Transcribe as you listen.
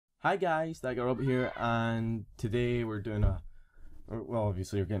Hi guys, that got Robert here, and today we're doing well,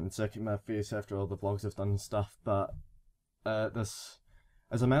 obviously you're getting sick of my face after all the vlogs I've done and stuff, but this,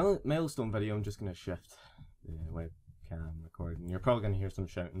 as a milestone video, I'm just going to shift the webcam recording. You're probably going to hear some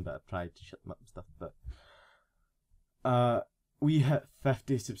shouting, but I've tried to shut them up and stuff, but we hit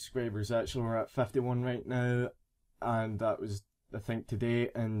 50 subscribers. Actually, we're at 51 right now, and that was, I think, today,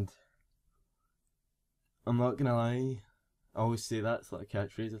 and I'm not going to lie, I always say that, it's like a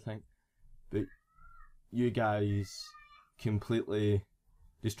catchphrase I think, but you guys completely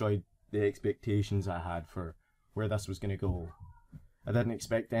destroyed the expectations I had for where this was going to go. I didn't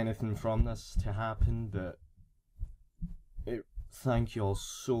expect anything from this to happen, but thank you all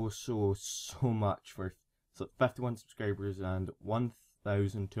so much for 51 subscribers and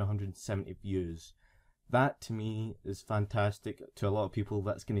 1,270 views. That to me is fantastic. To a lot of people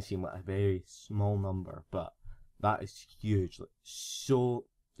that's going to seem like a very small number, but that is huge. Like, so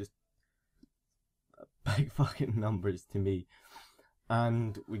just big fucking numbers to me.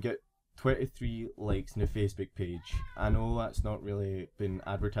 And we get 23 likes on the Facebook page. I know that's not really been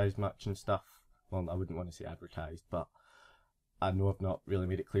advertised much and stuff. Well, I wouldn't want to say advertised, but I know I've not really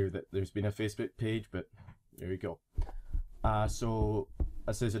made it clear that there's been a Facebook page, but there we go. So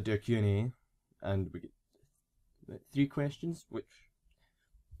it says I do a Q&A, and we get 3 questions, which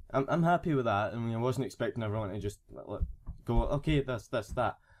I'm happy with that. I mean, I wasn't expecting everyone to just go, okay, this,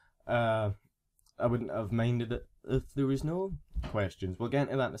 that. I wouldn't have minded it if there was no questions. We'll get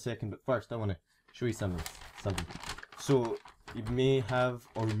into that in a second, but first I want to show you something. So, you may have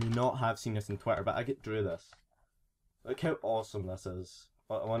or may not have seen this on Twitter, but I drew this. Look how awesome this is.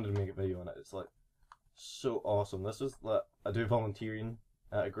 I wanted to make a video on it. It's like so awesome. This is like, I do volunteering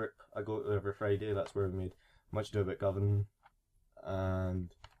at a group I go to every Friday. That's where we made Much Ado About Govan,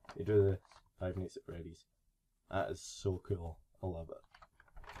 and you do the Five Nights at Freddy's. That is so cool. I love it.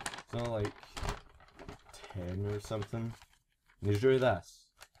 It's not like 10 or something. And you drew this.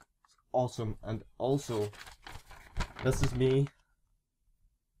 It's awesome. And also, this is me.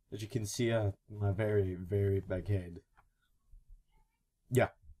 As you can see, my very big head. Yeah.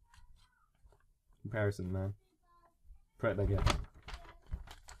 Comparison, man. Pretty big head.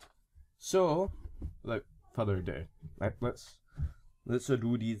 So, without further ado, let's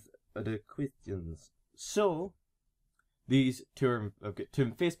do these other questions. So, these two I've got 2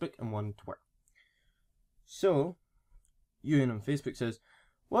 on Facebook and 1 on Twitter. So, Ewan on Facebook says,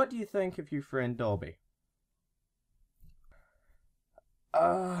 what do you think of your friend Dobby?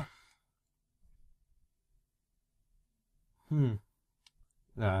 Nah,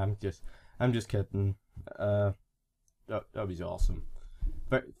 I'm just kidding. Dobby's awesome.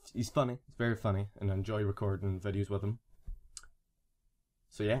 But he's funny. He's very funny, and I enjoy recording videos with him.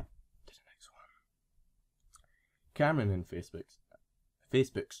 So yeah, to the next one. Cameron in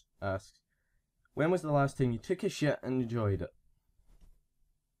Facebook's asks, when was the last time you took a shit and enjoyed it?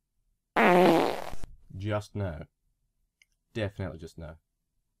 Just now. Definitely just now.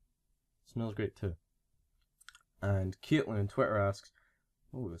 Smells great too. And Caitlin on Twitter asks,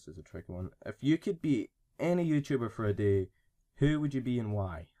 oh, this is a tricky one. If you could be any YouTuber for a day, who would you be and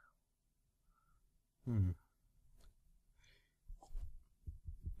why?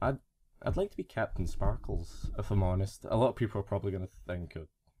 I'd like to be Captain Sparkles, if I'm honest. A lot of people are probably going to think of,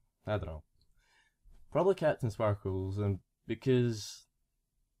 I don't know, probably Captain Sparkles, and because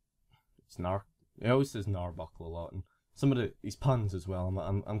it's he always says Narbuckle a lot, and some of his puns as well.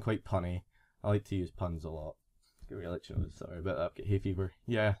 I'm quite punny. I like to use puns a lot. Get really sorry about that. I've got hay fever.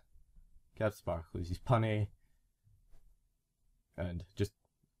 Yeah, Captain Sparkles. He's punny, and just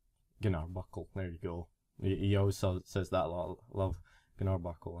Gnarbuckle. There you go. He always says that a lot. I love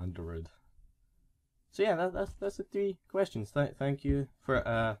Gnarbuckle and Darude. So yeah, that's the 3 questions. Thank you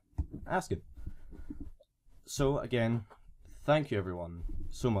for asking. So again, thank you everyone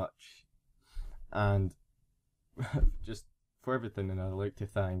so much, and just for everything. And I'd like to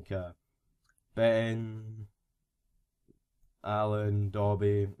thank Ben, Alan,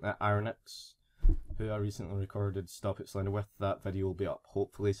 Dobby, Ironix, who I recently recorded Stop It Slender with. That video will be up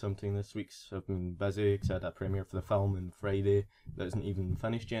hopefully sometime this week. So I've been busy because I had a premiere for the film on Friday that isn't even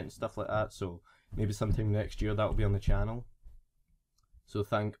finished yet and stuff like that. So maybe sometime next year that will be on the channel. So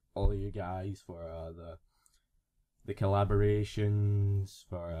thank all of you guys for the collaborations,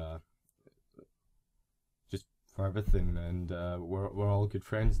 for just for everything, and we're all good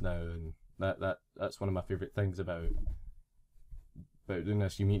friends now, and that's one of my favourite things about doing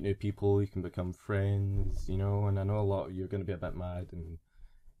this. You meet new people, you can become friends, you know, and I know a lot of you are going to be a bit mad, and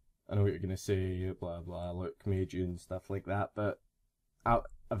I know what you're going to say, blah blah, look, made you and stuff like that, but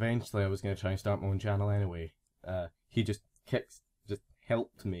eventually I was going to try and start my own channel anyway. He just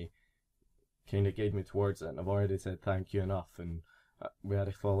helped me, kind of guide me towards it, and I've already said thank you enough, and we had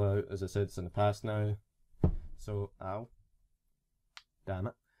a fallout, as I said, it's in the past now, so, ow, damn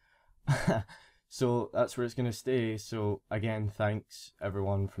it. So that's where it's going to stay. So again, thanks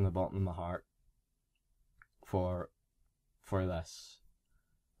everyone from the bottom of my heart for this.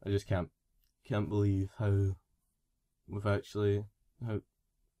 I just can't believe how we've actually I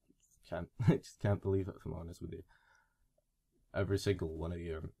just can't believe it, if I'm honest with you. Every single one of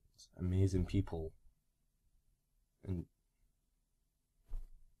you amazing people, and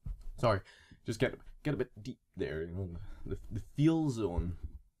sorry, just get a bit deep there, you know, the feel zone.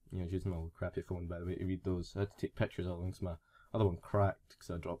 You know, I was using my old crappy phone, by the way, to read those. I had to take pictures of them because my other one cracked because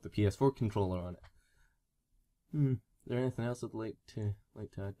I dropped the PS4 controller on it. Is there anything else I'd like to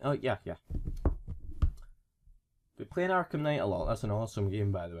add? Oh, yeah. Been playing Arkham Knight a lot. That's an awesome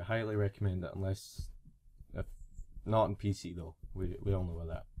game, by the way. Highly recommend it, if not on PC, though. We all know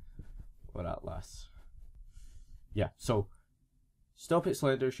where that lasts. Yeah, so Stop It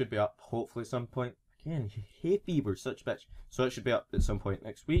Slender should be up, hopefully, at some point. Again, hay fever, such a bitch. So it should be up at some point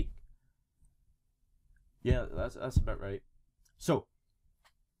next week. Yeah, that's about right. So,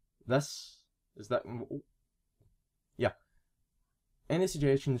 this is that. Yeah. Any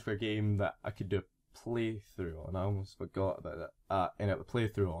suggestions for a game that I could do a playthrough on? I almost forgot about that. And a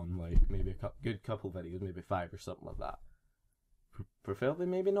playthrough on, like, maybe a good couple videos, maybe 5 or something like that. Preferably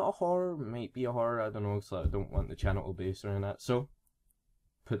maybe not a horror, might be a horror, I don't know, so I don't want the channel to base around that. So,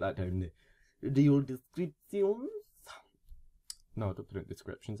 put that down the old descriptions. No, don't put it in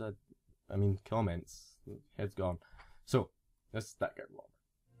descriptions. I mean comments. Head's gone. So, this is That Girl Rob.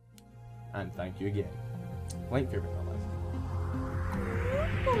 And thank you again. Like, favorite, not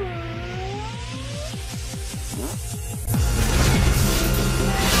less.